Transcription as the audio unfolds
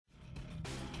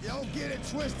Don't get it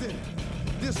twisted.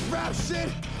 This rap shit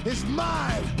is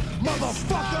mine,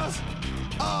 motherfuckers.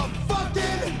 A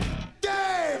fucking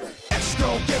game. X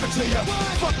gon' give it to you.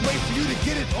 Fuck, wait for you to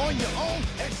get it on your own.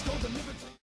 X gon' deliver to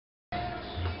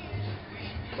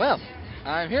you. Well,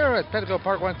 I'm here at Petco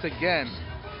Park once again.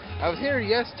 I was here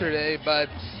yesterday, but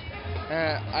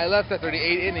I left after the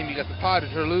 8th inning because the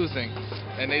Padres were losing,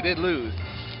 and they did lose.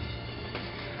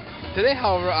 Today,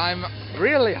 however, I'm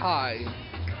really high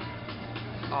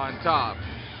on top.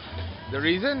 The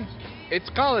reason? It's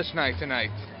college night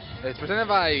tonight. It's presented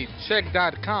by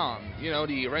Check.com, you know,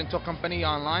 the rental company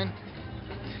online.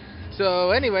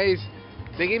 So anyways,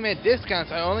 they gave me a discount,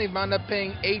 so I only wound up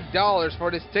paying $8 for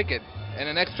this ticket and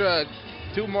an extra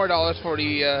 $2 more for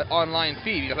the online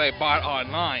fee because I bought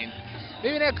online.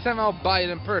 Maybe next time I'll buy it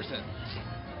in person.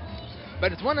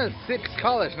 But it's one of 6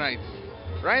 college nights.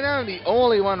 Right now I'm the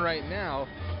only one right now,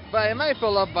 but it might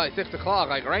fill up by 6 o'clock.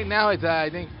 Like right now it's I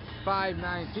think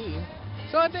 5:19,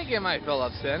 so I think it might fill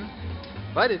up soon.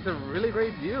 But it's a really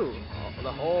great view.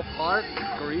 The whole park,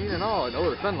 green and all, and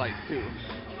the sunlight too.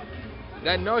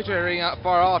 That noise you're hearing out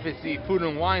far off is the Food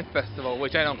and Wine Festival,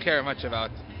 which I don't care much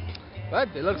about. But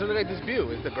it looks really like this view.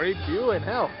 It's a great view, and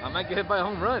hell, I might get hit by a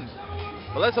home run.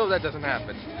 But let's hope that doesn't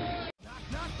happen.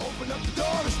 Open up the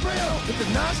door and real. With the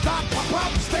non-stop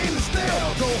pop-up, stainless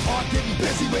steel. Go hard, getting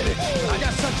busy with it. I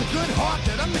got such a good heart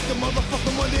that I make the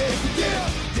motherfucker one day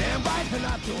forget. Damn right, and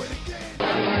I do it again.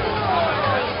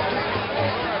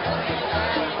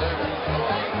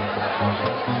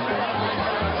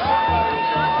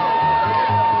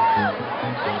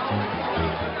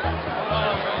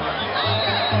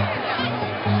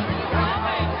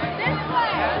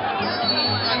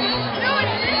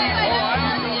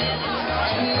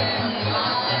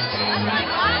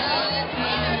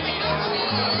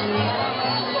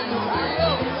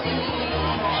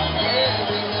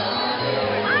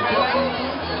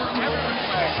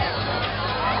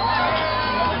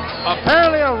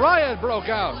 Apparently a riot broke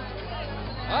out.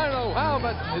 I don't know how,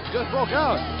 but it just broke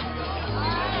out.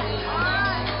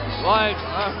 Like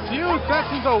a few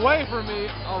sections away from me,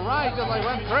 a riot just like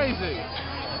went crazy.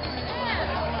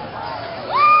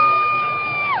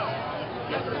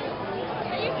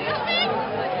 Are you filming?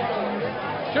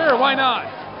 Sure, why not?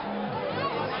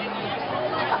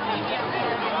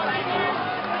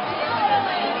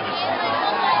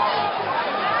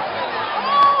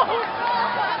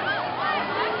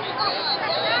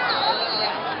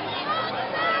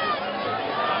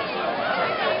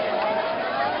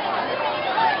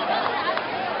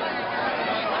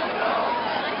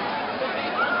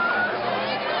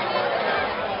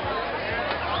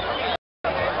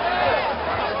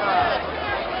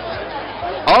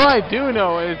 All I do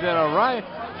know is that a riot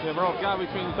broke out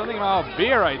between something about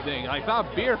beer, I think. I saw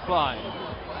beer flying.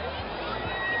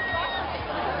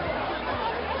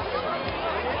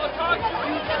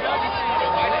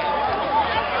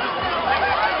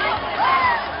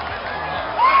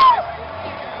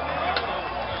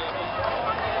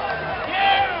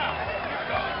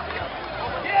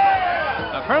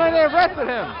 Apparently they arrested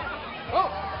him. Oh.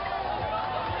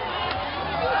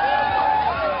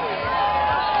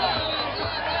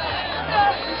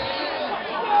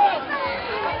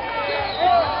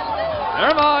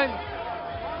 Never mind.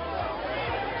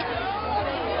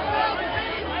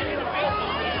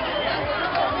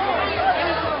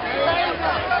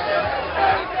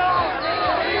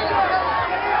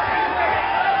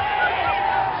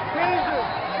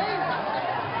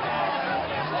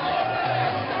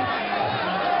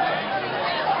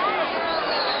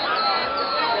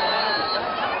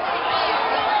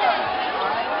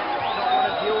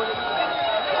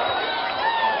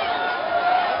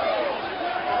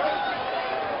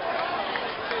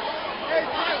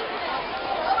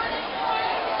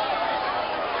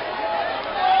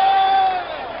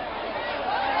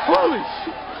 Holy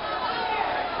shit!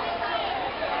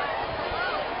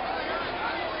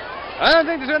 I don't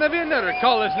think there's gonna be another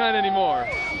college night anymore.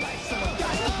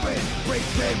 Break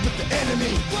bread with the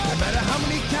enemy. No matter how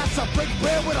many cats I break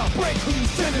bread with, I'll break who you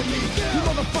sending me. You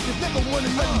motherfuckers never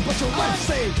wanted nothing but your life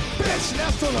saved. Bitch,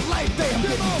 now it's on a life day. I'm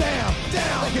getting down,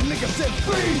 down. Like a nigga said,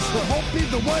 freeze. But hope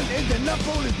he's the one ending up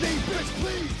on his knee, bitch,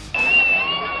 please.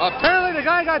 Apparently the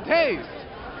guy got tased.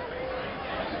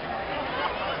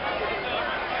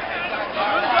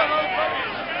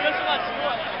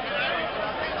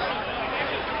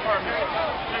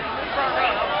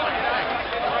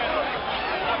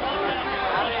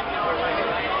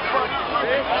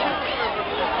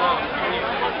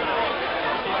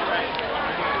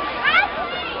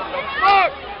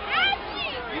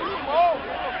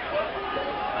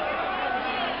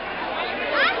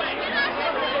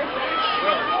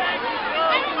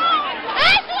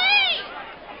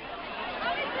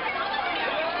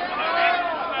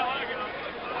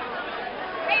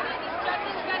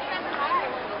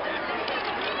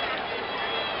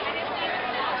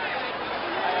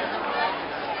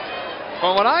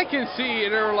 But what I can see,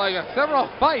 there were like several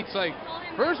fights. Like,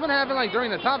 first one happened like during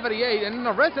the top 88, and then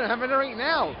the rest of it happened right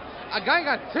now. A guy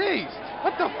got tased.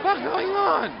 What the fuck is going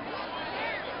on?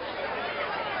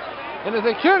 And the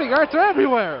security guards are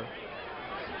everywhere.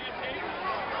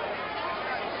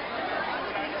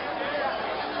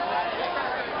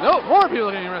 No, more people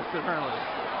are getting arrested apparently.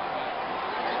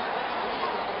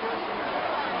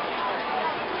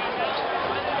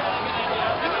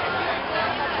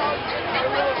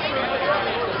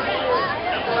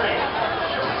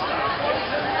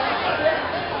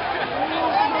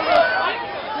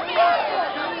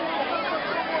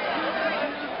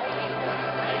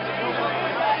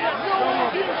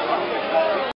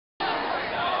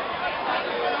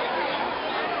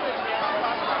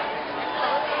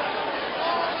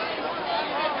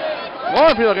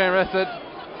 More people are getting arrested.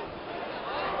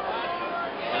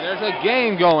 And there's a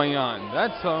game going on.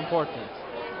 That's so important.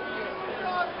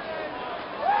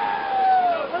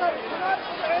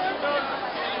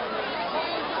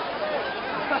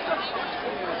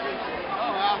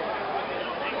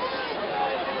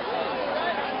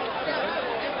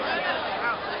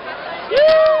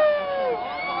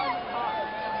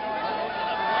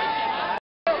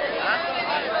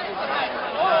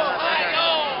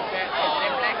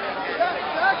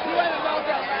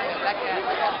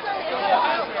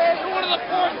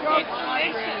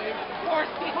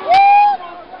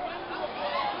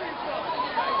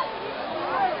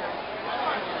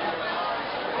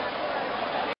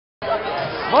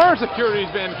 More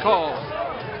security's been called.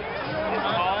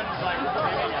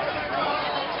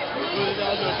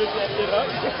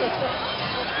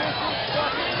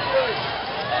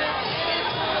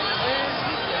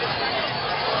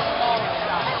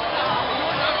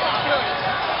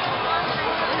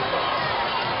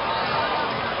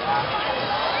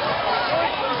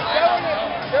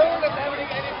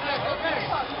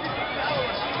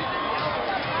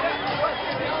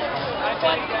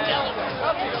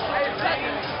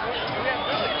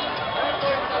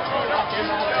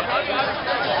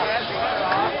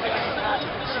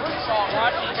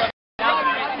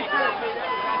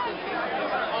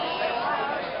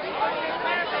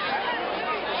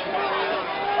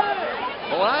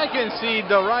 Well, I can see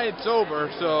the riot's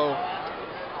over, so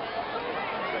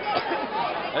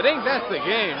I think that's the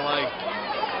game. Like,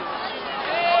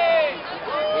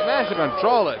 we managed to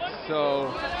control it, so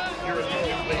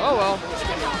oh well.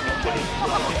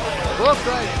 Looks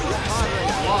like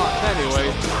Padres lost anyway.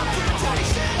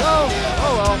 So,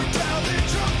 oh well.